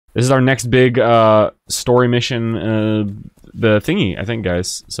This is our next big story mission, the thingy, I think,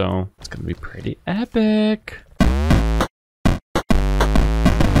 guys. So it's gonna be pretty epic.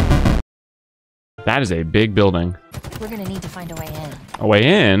 That is a big building. We're gonna need to find a way in. A way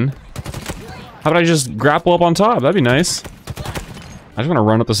in? How about I just grapple up on top? That'd be nice. I just want to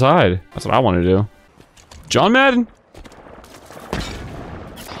run up the side. That's what I want to do. John Madden?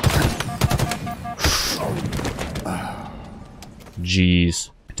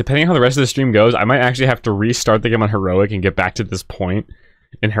 Jeez. Depending on how the rest of the stream goes, I might actually have to restart the game on Heroic and get back to this point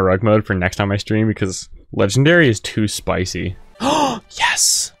in Heroic mode for next time I stream because Legendary is too spicy. Oh,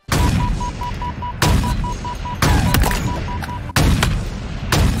 yes!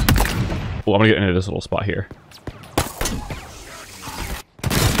 Well, I'm gonna get into this little spot here.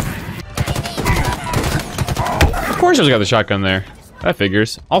 Of course I got the shotgun there. That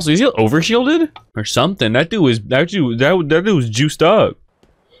figures. Also, is he overshielded? Or something? That dude was juiced up.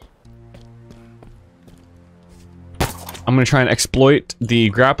 I'm gonna try and exploit the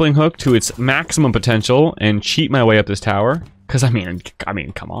grappling hook to its maximum potential and cheat my way up this tower. Cause I mean,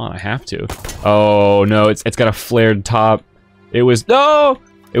 come on, I have to. Oh no, it's got a flared top. It was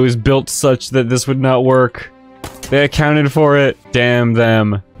It was built such that this would not work. They accounted for it. Damn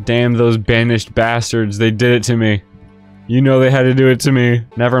them. Damn those banished bastards. They did it to me. You know they had to do it to me.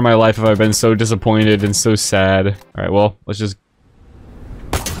 Never in my life have I been so disappointed and so sad. Alright, well, let's just...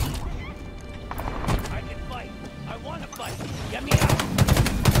 I can fight. I want to fight. Get me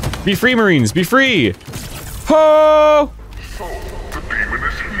out. Be free, Marines! Be free! Ho! So, the demon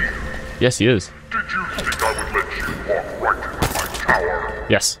is here. Yes, he is. Did you think I would let you walk right into my tower?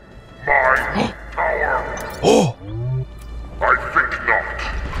 Yes. My tower? Oh! I think not.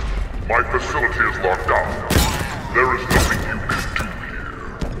 My facility is locked down. There is nothing you can do here.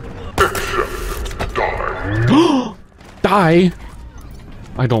 Except die. Die?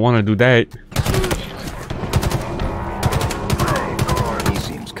 I don't want to do that. He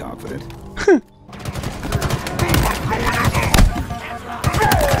seems confident.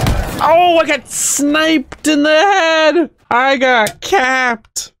 Oh, I got sniped in the head! I got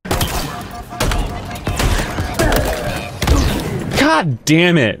capped! God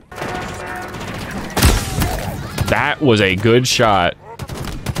damn it! That was a good shot.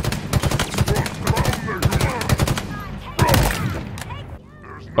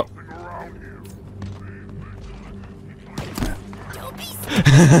 Oh.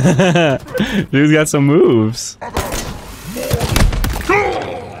 Dude's got some moves.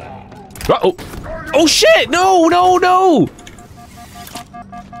 Uh-oh. Oh shit! No, no, no!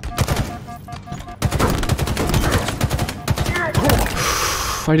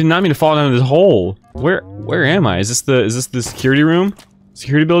 I did not mean to fall down this hole. Where am I? Is this the security room?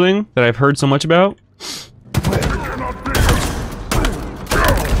 Security building that I've heard so much about?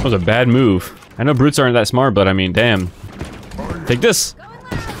 That was a bad move. I know brutes aren't that smart, but I mean, damn. Take this!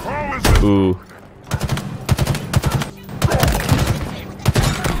 Ooh.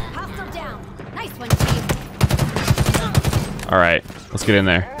 Alright, let's get in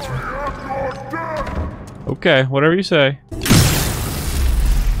there. Okay, whatever you say.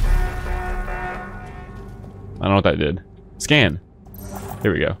 I don't know what that did. Scan.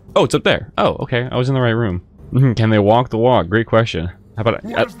 Here we go. Oh, it's up there. Oh, okay. I was in the right room. Can they walk the walk? Great question. How about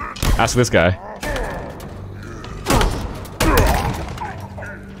I ask this guy?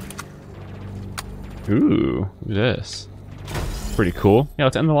 Ooh, look at this. Pretty cool. Yeah,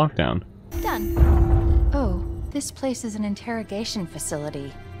 let's end the lockdown. Done. Oh, this place is an interrogation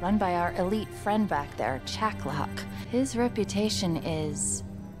facility run by our elite friend back there, Chak Lok. His reputation is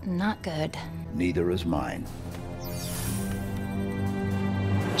not good. Neither is mine.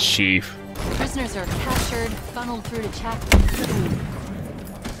 Chief. Prisoners are captured, funneled through to Chak.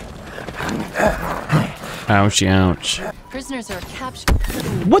 Ouch, ouch. Prisoners are captured.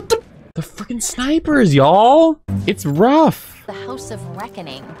 What the? The freaking snipers, y'all! It's rough. The House of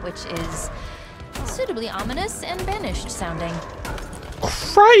Reckoning, which is suitably ominous and banished sounding.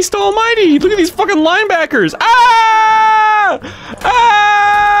 Christ almighty! Look at these fucking linebackers! Ah!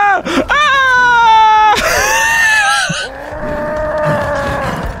 Ah! Ah!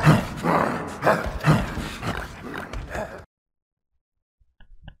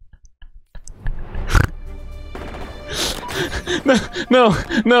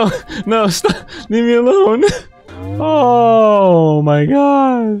 No, stop! Leave me alone! Oh my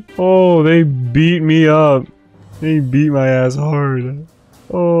god! Oh, they beat me up. They beat my ass hard.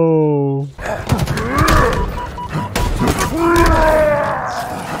 Oh.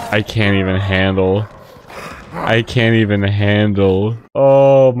 I can't even handle. I can't even handle.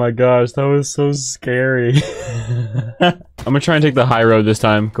 Oh my gosh, that was so scary. I'm gonna try and take the high road this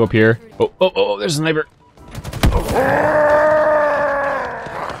time. Go up here. Oh, there's a sniper.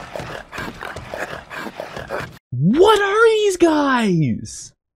 What are these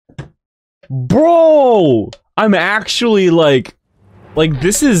guys? Bro! I'm actually like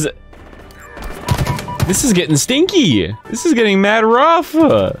this is getting stinky. This is getting mad rough.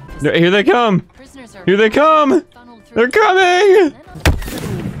 Here they come. Here they come. They're coming.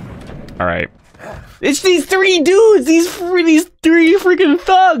 All right. It's these three dudes. These three freaking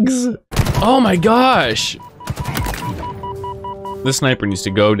thugs. Oh my gosh. This sniper needs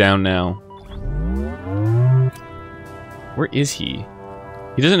to go down now. Where is he?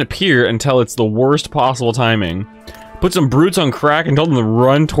 He doesn't appear until it's the worst possible timing. Put some brutes on crack and told them to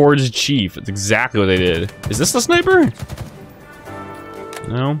run towards Chief. That's exactly what they did. Is this the sniper?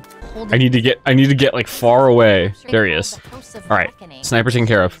 No. I need to get like far away. There he is. Alright. Sniper taken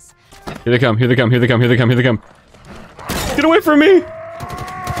care of. Here they come, here they come, here they come, here they come, here they come. Get away from me!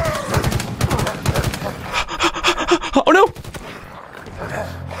 Oh no!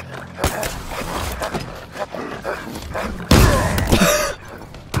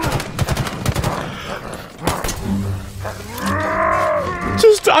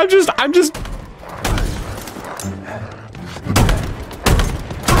 I'm just.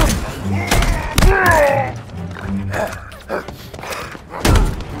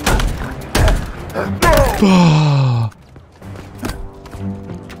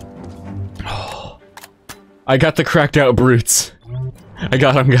 I got the cracked out brutes. I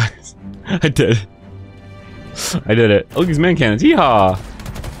got them, guys. I did. I did it. Look at these man cannons. Yeehaw!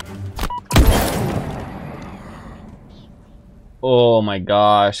 Oh my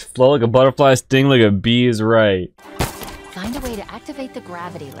gosh. Flow like a butterfly, sting like a bee is right. Find a way to activate the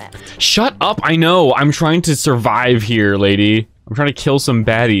gravity lift. Shut up, I know. I'm trying to survive here, lady. I'm trying to kill some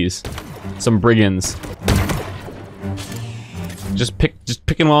baddies. Some brigands. Just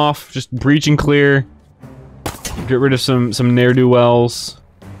picking them off, just breach and clear. Get rid of some ne'er-do-wells.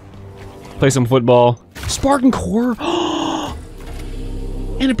 Play some football. Spartan Core!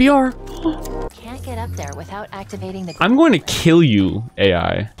 And a BR. Can't get up there without activating the. I'm going to kill you,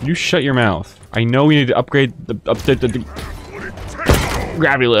 AI. You shut your mouth. I know we need to upgrade the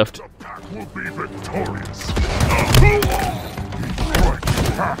gravity lift.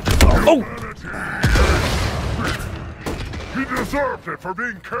 Oh! He deserved it for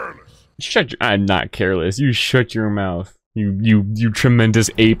being careless. I'm not careless. You shut your mouth. You tremendous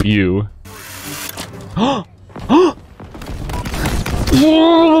ape, you.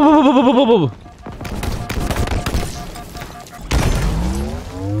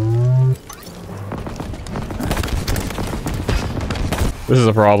 This is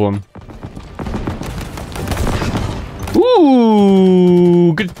a problem.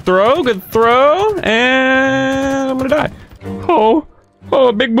 Ooh, good throw, and I'm gonna die.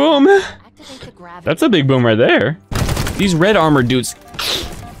 Oh, big boom. That's a big boom right there. These red armor dudes,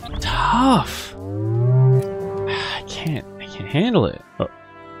 tough. I can't handle it. Oh,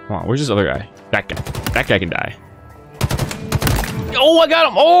 come on, where's this other guy? That guy can die. Oh, I got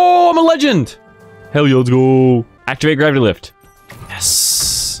him. Oh, I'm a legend. Hell yeah, let's go. Activate gravity lift.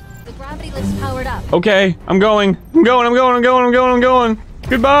 Yes. The gravity lift's powered up. Okay, I'm going.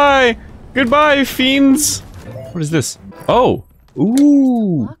 Goodbye, fiends. What is this? Oh.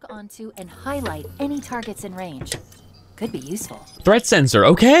 Ooh. Lock onto and highlight any targets in range. Could be useful. Threat sensor.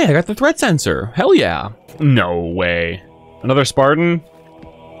 Okay, I got the threat sensor. Hell yeah. No way. Another Spartan?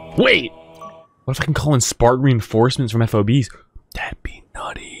 Wait. What if I can call in Spartan reinforcements from FOBs? That'd be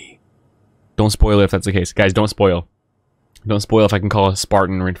nutty. Don't spoil it if that's the case. Guys, don't spoil. Don't spoil if I can call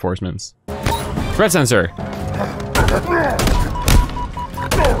Spartan reinforcements. Threat sensor.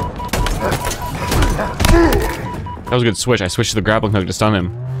 That was a good switch. I switched to the grappling hook to stun him.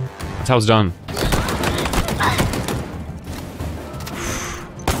 That's how it's done.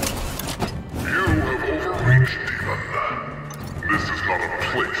 You have overreached, demon. This is not a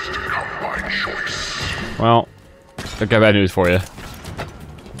place to come by choice. Well, I got bad news for you.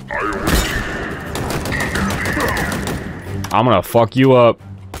 I'm gonna fuck you up.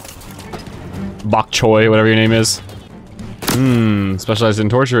 Bok Choy, whatever your name is. Specialized in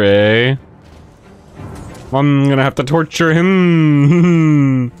torture, eh? I'm gonna have to torture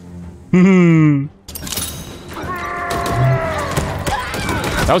him.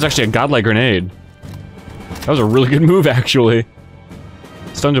 That was actually a godlike grenade. That was a really good move, actually.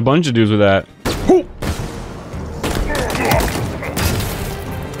 Stunned a bunch of dudes with that.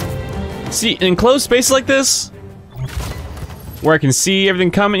 See, in enclosed spaces like this, where I can see everything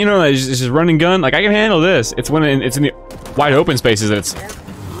coming, you know, it's just run and gun. Like, I can handle this. It's when it's in the wide open spaces that it's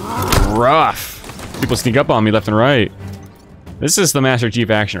rough. People sneak up on me left and right. This is the Master Chief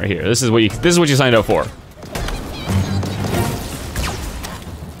action right here. This is what you signed up for.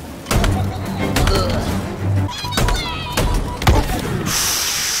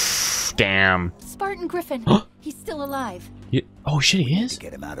 Damn. Spartan Griffin. He's still alive. Yeah. Oh shit, he is?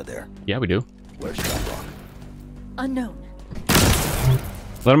 Get him out of there. Yeah, we do. Where's Chak Lok? Unknown.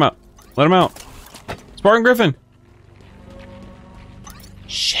 Let him out. Let him out. Spartan Griffin.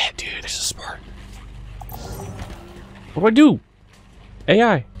 Shit, dude, there's a Spartan. What do I do?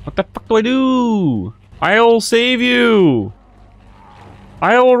 AI, what the fuck do I do? I'll save you.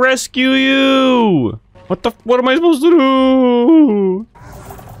 I'll rescue you. What am I supposed to do?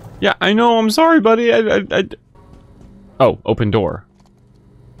 Yeah, I know, I'm sorry, buddy. Oh, open door.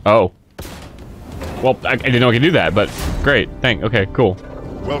 Oh. Well, I didn't know I could do that, but great. Okay, cool.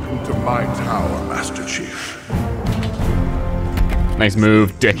 Welcome to my tower, Master Chief. Nice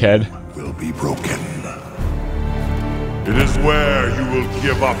move, dickhead. Will be broken. It is where you will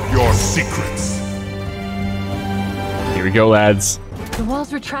give up your secrets. Here we go, lads. The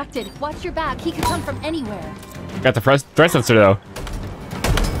wall's retracted. Watch your back. He could come from anywhere. Got the threat sensor, though.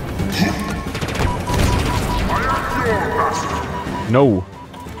 No.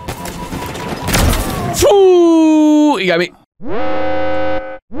 Foo! You got me.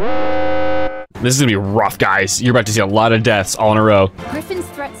 This is gonna be rough, guys. You're about to see a lot of deaths all in a row. Griffin's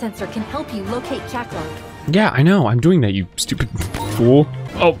threat sensor can help you locate Chak Lok. Yeah, I know. I'm doing that, you stupid fool.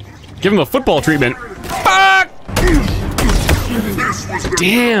 Oh, give him the football treatment. Fuck!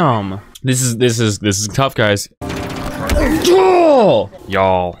 Damn. This is tough, guys.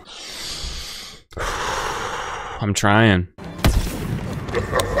 Y'all. I'm trying.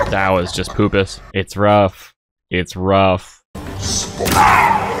 That was just poopus. It's rough. It's rough.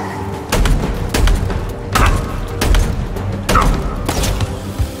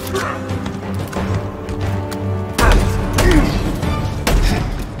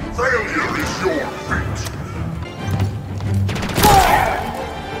 Failure is your fate.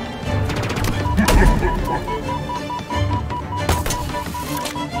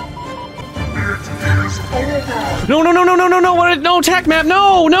 No, what? No, attack map,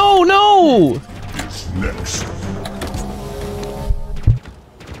 no! It's next.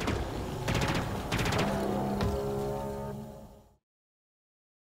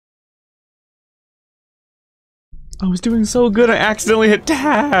 I was doing so good, I accidentally hit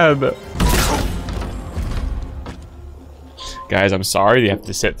tab! Guys, I'm sorry you have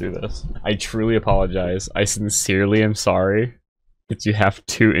to sit through this. I truly apologize. I sincerely am sorry that you have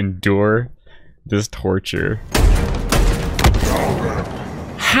to endure this torture.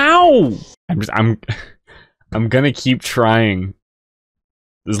 How? I'm gonna keep trying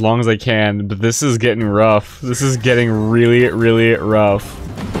as long as I can, but this is getting rough. This is getting really, really rough.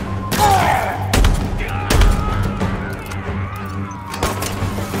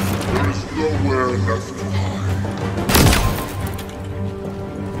 There is nowhere left to hide.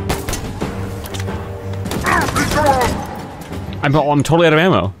 I'm totally out of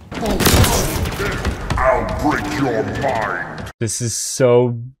ammo. I'll break your mind. This is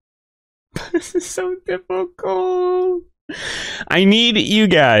so difficult. I need you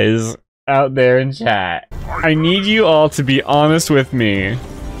guys out there in chat. I need you all to be honest with me.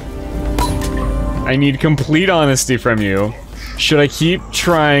 I need complete honesty from you. Should I keep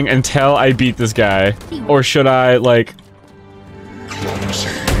trying until I beat this guy? Or should I, like...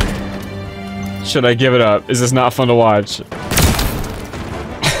 Should I give it up? Is this not fun to watch?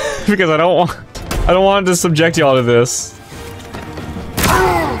 Because I don't want to subject y'all to this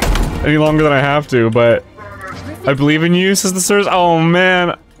any longer than I have to, but I believe in you, says the sirs. Oh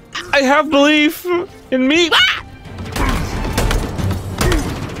man, I have belief in me. Ah!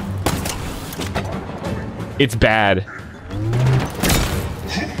 It's bad.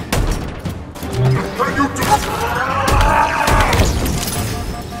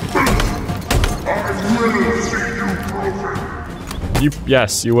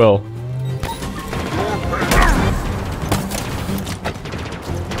 Yes, you will.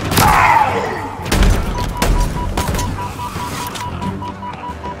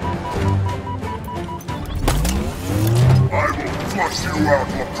 Flush you out,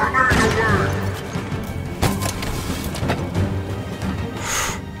 grenade away!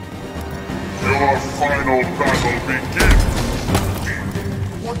 Your final battle begins!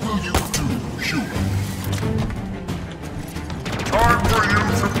 What will you do, human? Time for you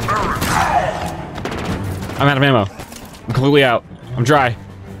to perish! I'm out of ammo. I'm completely out. I'm dry.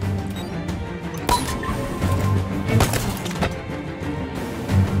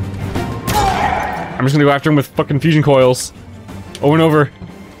 I'm just gonna go after him with fucking fusion coils. Over and over.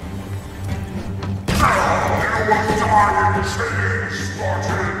 You will die in shame!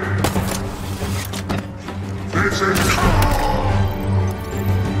 This is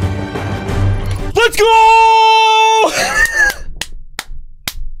Let's go!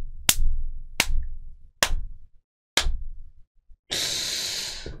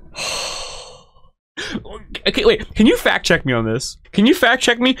 Okay, wait. Can you fact check me on this? Can you fact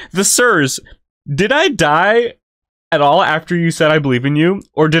check me? The sirs, did I die at all after you said I believe in you?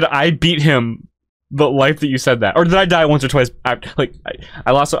 Or did I beat him the life that you said that? Or did I die once or twice after? Like,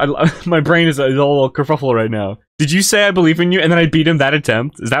 I lost, my brain is a little kerfuffle right now. Did you say I believe in you and then I beat him that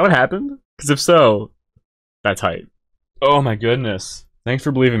attempt? Is that what happened? Because if so, that's hype. Oh my goodness. Thanks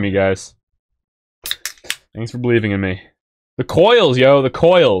for believing me, guys. Thanks for believing in me. The coils, yo, the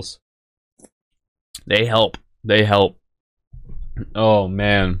coils. They help. They help. Oh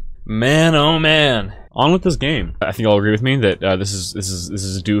man. Man, oh man. On with this game. I think you'll agree with me that this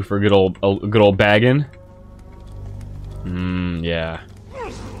is due for a good old bagging. Yeah.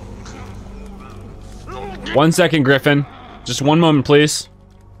 1 second, Griffin. Just one moment, please.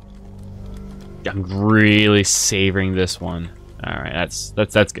 I'm really savoring this one. All right, that's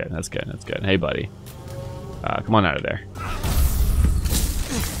good. That's good. That's good. Hey, buddy. Come on out of there.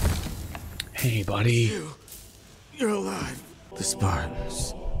 Hey, buddy. You're alive. The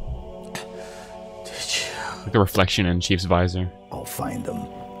Spartans. Did you? Like the reflection in Chief's visor. I'll find them.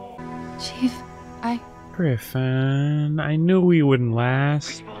 Chief, Griffin, I knew we wouldn't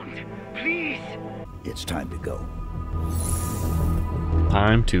last. Please. It's time to go.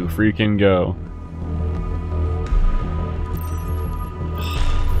 Time to freaking go.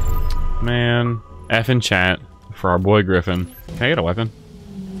 Man, F in chat for our boy Griffin. Can I get a weapon?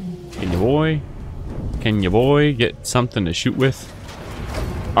 Can you boy get something to shoot with?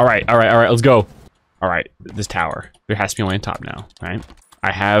 Alright, let's go. Alright, this tower. There has to be one on top now, right?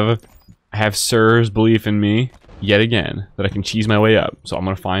 I have Sir's belief in me yet again that I can cheese my way up. So I'm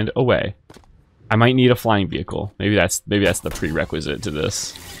gonna find a way. I might need a flying vehicle. Maybe that's the prerequisite to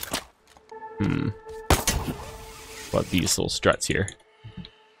this. What these little struts here?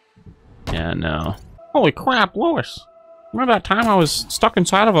 Yeah, no. Holy crap, Lewis. Remember that time I was stuck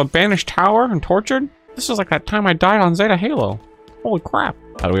inside of a banished tower and tortured? This is like that time I died on Zeta Halo. Holy crap.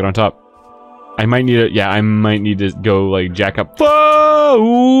 How do we get on top? I might need to, yeah, I might need to go like jack up.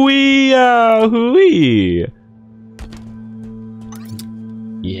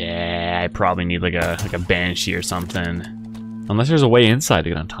 Yeah, I probably need like a banshee or something. Unless there's a way inside to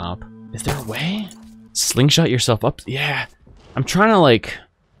get on top. Is there a way? Slingshot yourself up? Yeah. I'm trying to like...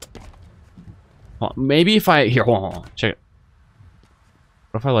 Well, maybe if I... Here, hold on. Check it.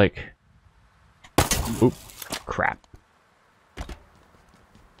 What if I like... Oop. Crap.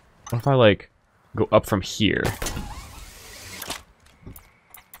 What if I like go up from here?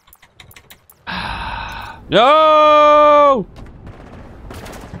 No!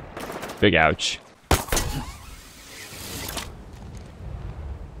 Big ouch.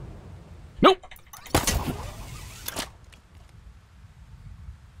 Nope.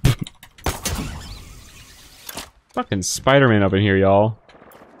 Fucking Spider-Man up in here, y'all.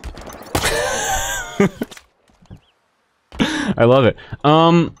 I love it.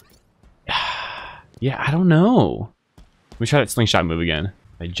 Yeah, I don't know. Let me try that slingshot move again.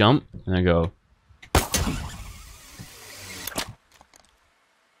 I jump and I go.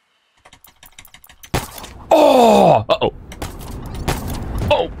 Oh! Uh-oh.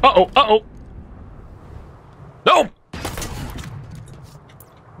 Oh, uh-oh, uh-oh. No!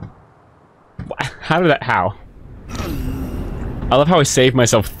 How did that, how? I love how I saved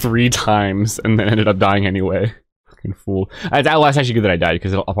myself 3 times and then ended up dying anyway. Fucking fool. That's actually good that I died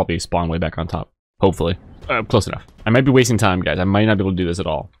because I'll probably spawn way back on top. Hopefully. Close enough. I might be wasting time, guys. I might not be able to do this at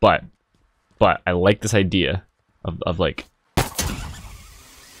all. But I like this idea of like...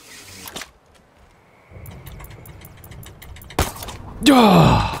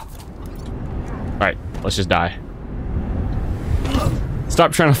 Alright, let's just die.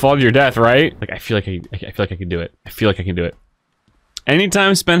 Stop trying to fall to your death, right? Like I feel like I can do it. I feel like I can do it. Any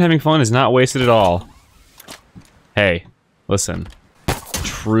time spent having fun is not wasted at all. Hey, listen.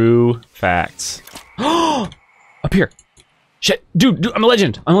 True facts. Up here. Shit, dude, I'm a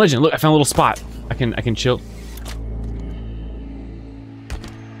legend. I'm a legend. Look, I found a little spot. I can chill.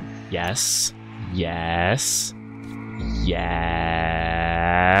 Yes. Yes.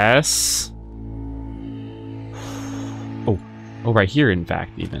 Yes. Oh, right here, in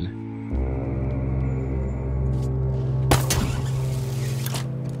fact, even.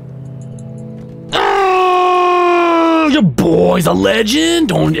 Oh, your boy's a legend.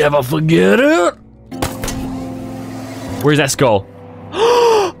 Don't ever forget it. Where's that skull?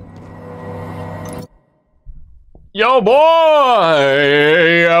 Yo,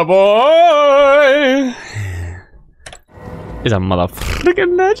 boy. Yo, boy. is a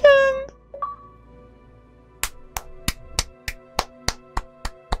motherfucking legend.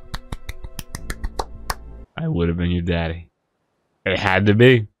 I would have been your daddy. It had to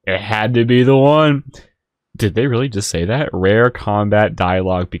be. It had to be the one. Did they really just say that? Rare combat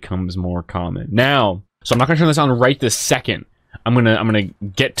dialogue becomes more common. Now, so I'm not gonna turn this on right this second. I'm gonna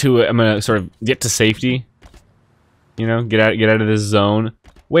get to it. I'm gonna sort of get to safety. You know, get out of this zone.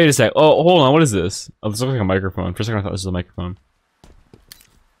 Wait a sec. Oh, hold on. What is this? Oh, this looks like a microphone. For a second, I thought this was a microphone.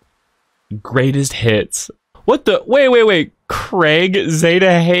 Greatest hits. What the? Wait. Craig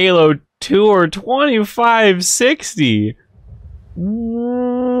Zeta Halo 2 or 2560.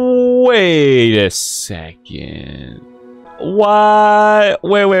 Wait a second. What?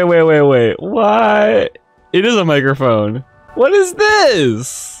 Wait. What? It is a microphone. What is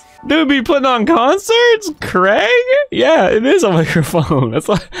this? Dude, be putting on concerts? Craig? Yeah, it is a microphone. That's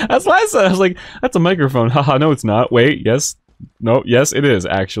what I said. I was like, that's a microphone. Haha, no it's not. Wait, yes. No, yes it is,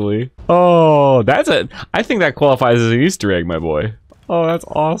 actually. Oh, that's it. I think that qualifies as an Easter egg, my boy. Oh, that's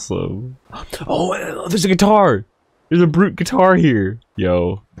awesome. Oh, there's a guitar. There's a brute guitar here.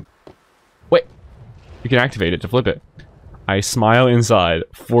 Yo. Wait. You can activate it to flip it. I smile inside.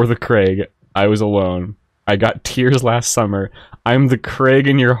 For the Craig, I was alone. I got tears last summer. I'm the Craig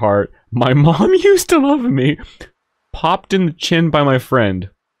in your heart. My mom used to love me. Popped in the chin by my friend.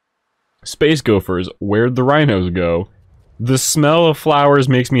 Space gophers, where'd the rhinos go? The smell of flowers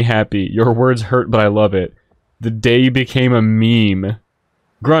makes me happy. Your words hurt, but I love it. The day you became a meme.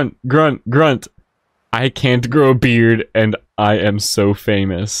 Grunt, grunt, grunt. I can't grow a beard, and I am so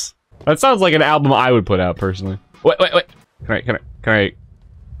famous. That sounds like an album I would put out, personally. Wait. Can I...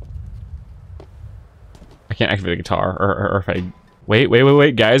 I can't activate the guitar, or if I...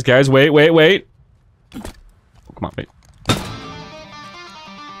 Wait, guys, wait. Oh, come on, wait.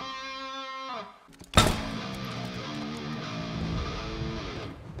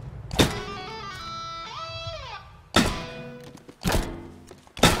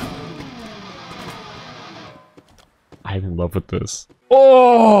 I'm in love with this.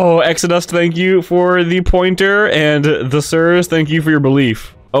 Oh, Exodus, thank you for the pointer, and the sirs, thank you for your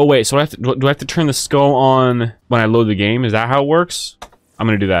belief. Oh wait, so do I have to turn the skull on when I load the game? Is that how it works? I'm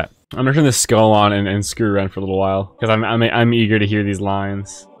gonna do that. I'm gonna turn the skull on and screw around for a little while because I'm eager to hear these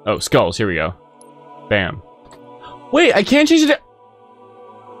lines. Oh, skulls. Here we go. Bam. Wait, I can't change it.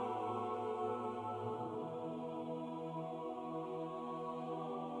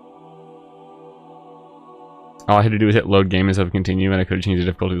 All I had to do was hit load game instead of continue, and I could have changed the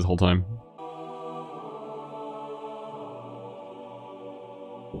difficulty this whole time.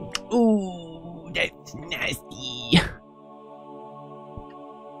 Ooh, that's nasty.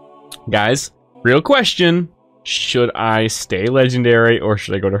 Guys, real question. Should I stay legendary or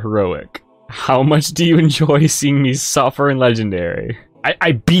should I go to heroic? How much do you enjoy seeing me suffer in legendary?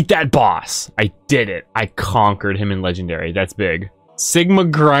 I beat that boss. I did it. I conquered him in legendary. That's big. Sigma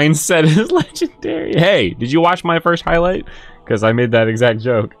grind set is legendary. Hey, did you watch my first highlight? Because I made that exact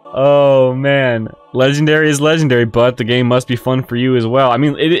joke. Oh man, legendary is legendary, but the game must be fun for you as well. I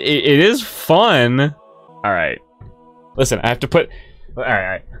mean, it is fun. All right, listen, I have to put. All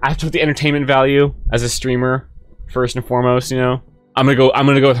right, I have to put the entertainment value as a streamer first and foremost. You know, I'm gonna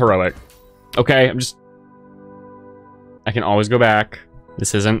go with heroic. Okay, I can always go back.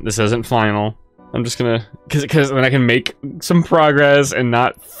 This isn't final. I'm just gonna, cause then I can make some progress and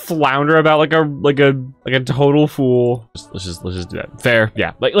not flounder about like a total fool. Let's just do that. Fair,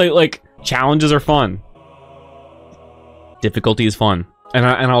 yeah. Like challenges are fun. Difficulty is fun, and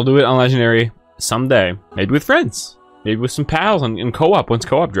I'll do it on legendary someday, maybe with friends, maybe with some pals in co-op once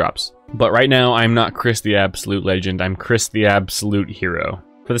co-op drops. But right now, I'm not Chris the Absolute Legend. I'm Chris the Absolute Hero.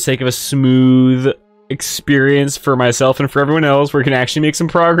 For the sake of a smooth experience for myself and for everyone else, where we can actually make some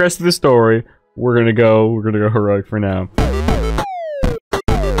progress to the story. We're gonna go heroic for now.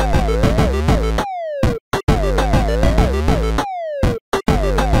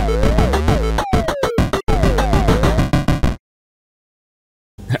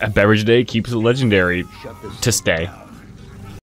 A beverage day keeps it legendary to stay.